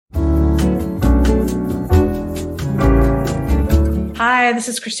Hi, this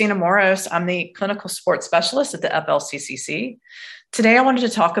is Christina Moros. I'm the clinical support specialist at the FLCCC. Today, I wanted to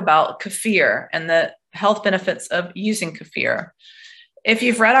talk about kefir and the health benefits of using kefir. If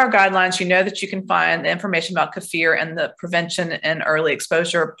you've read our guidelines, you know that you can find the information about kefir and the prevention and early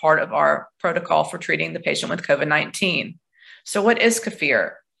exposure part of our protocol for treating the patient with COVID-19. So what is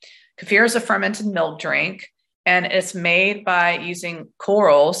kefir? Kefir is a fermented milk drink, and it's made by using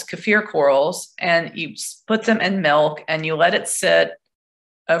corals, kefir corals, and you put them in milk and you let it sit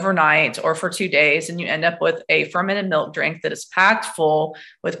overnight or for 2 days, and you end up with a fermented milk drink that is packed full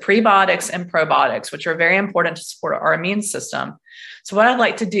with prebiotics and probiotics, which are very important to support our immune system. So what I'd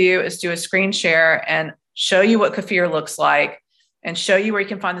like to do is do a screen share and show you what kefir looks like and show you where you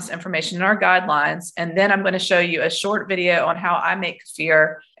can find this information in our guidelines. And then I'm going to show you a short video on how I make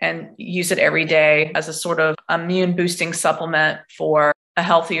kefir and use it every day as a sort of immune boosting supplement for a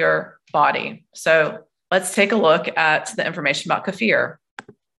healthier body. So let's take a look at the information about kefir.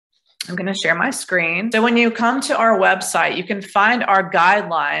 I'm going to share my screen. So when you come to our website, you can find our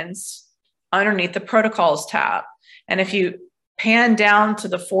guidelines underneath the protocols tab. And if you pan down to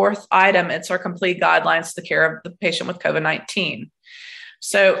the fourth item, it's our complete guidelines to the care of the patient with COVID-19.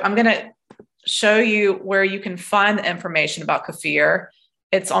 So I'm going to show you where you can find the information about kefir.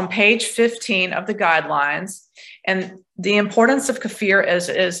 It's on page 15 of the guidelines. And the importance of kefir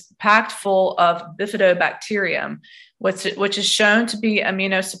is packed full of bifidobacterium, which is shown to be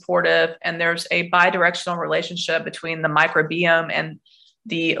immunosupportive, and there's a bidirectional relationship between the microbiome and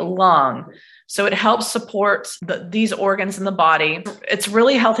the lung. So it helps support these organs in the body. It's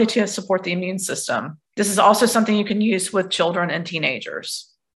really healthy to support the immune system. This is also something you can use with children and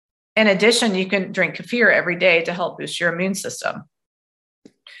teenagers. In addition, you can drink kefir every day to help boost your immune system.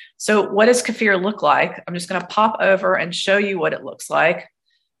 So what does kefir look like? I'm just going to pop over and show you what it looks like.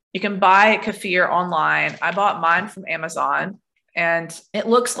 You can buy kefir online. I bought mine from Amazon, and it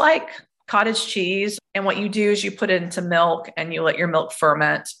looks like cottage cheese. And what you do is you put it into milk and you let your milk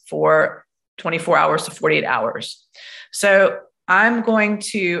ferment for 24 hours to 48 hours. So I'm going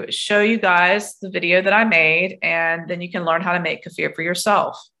to show you guys the video that I made, and then you can learn how to make kefir for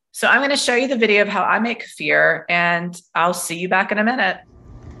yourself. So I'm going to show you the video of how I make kefir, and I'll see you back in a minute.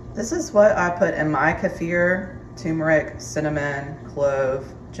 This is what I put in my kefir: turmeric, cinnamon, clove,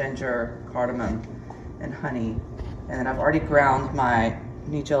 ginger, cardamom, and honey. And then I've already ground my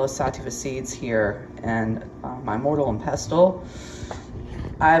Nigella sativa seeds here and my mortal and pestle.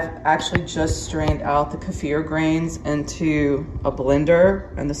 I've actually just strained out the kefir grains into a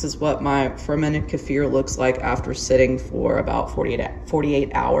blender, and this is what my fermented kefir looks like after sitting for about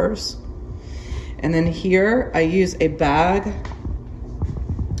 48 hours. And then here I use a bag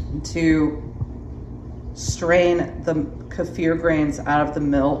to strain the kefir grains out of the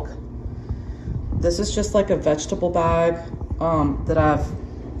milk. This is just like a vegetable bag that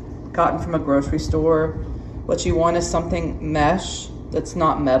I've gotten from a grocery store. What you want is something mesh that's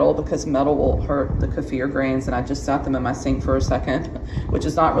not metal, because metal will hurt the kefir grains, and I just sat them in my sink for a second, which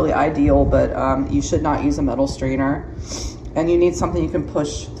is not really ideal, but you should not use a metal strainer. And you need something you can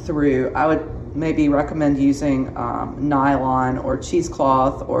push through. I would maybe recommend using nylon or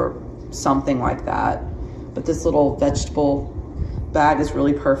cheesecloth or something like that. But this little vegetable bag is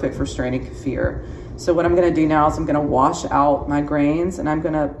really perfect for straining kefir. So what I'm gonna do now is I'm gonna wash out my grains, and I'm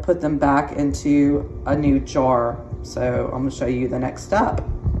gonna put them back into a new jar. So I'm gonna show you the next step.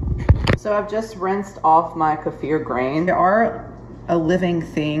 So I've just rinsed off my kefir grain. They are a living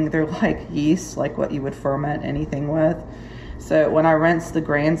thing. They're like yeast, like what you would ferment anything with. So when I rinse the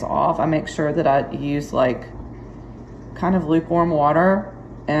grains off, I make sure that I use like kind of lukewarm water,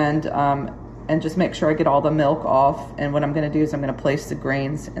 and just make sure I get all the milk off. And what I'm gonna do is I'm gonna place the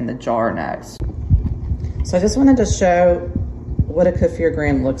grains in the jar next. So I just wanted to show what a kefir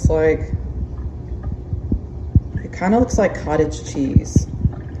grain looks like. It kind of looks like cottage cheese.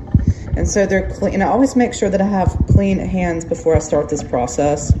 And so they're clean, and I always make sure that I have clean hands before I start this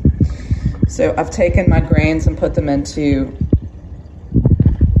process. So I've taken my grains and put them into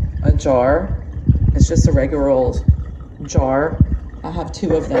a jar. It's just a regular old jar. I have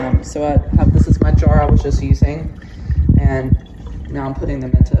 2 of them. So this is my jar I was just using, and now I'm putting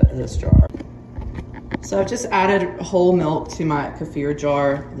them into this jar. So I've just added whole milk to my kefir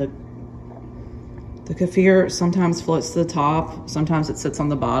jar. The kefir sometimes floats to the top, sometimes it sits on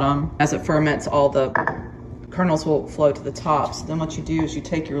the bottom. As it ferments, all the kernels will float to the top. So then what you do is you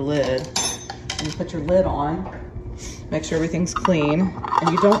take your lid and you put your lid on, make sure everything's clean, and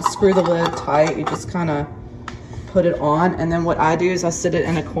you don't screw the lid tight, you just kind of put it on. And then what I do is I sit it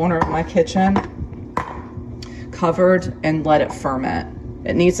in a corner of my kitchen, covered, and let it ferment.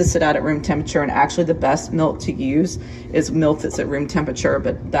 It needs to sit out at room temperature, and actually the best milk to use is milk that's at room temperature,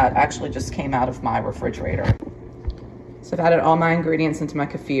 but that actually just came out of my refrigerator. So I've added all my ingredients into my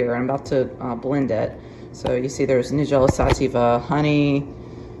kefir. I'm about to blend it. So you see there's Nigella sativa, honey,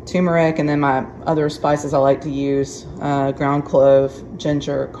 turmeric, and then my other spices I like to use, ground clove,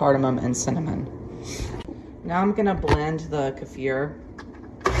 ginger, cardamom, and cinnamon. Now I'm gonna blend the kefir.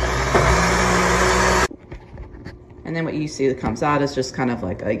 And then what you see that comes out is just kind of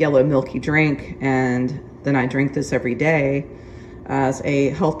like a yellow milky drink. And then I drink this every day as a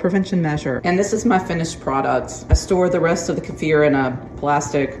health prevention measure. And this is my finished product. I store the rest of the kefir in a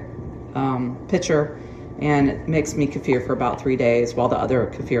plastic pitcher, and it makes me kefir for about 3 days while the other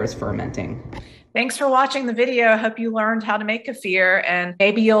kefir is fermenting. Thanks for watching the video. I hope you learned how to make kefir, and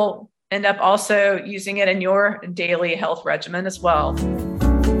maybe you'll end up also using it in your daily health regimen as well.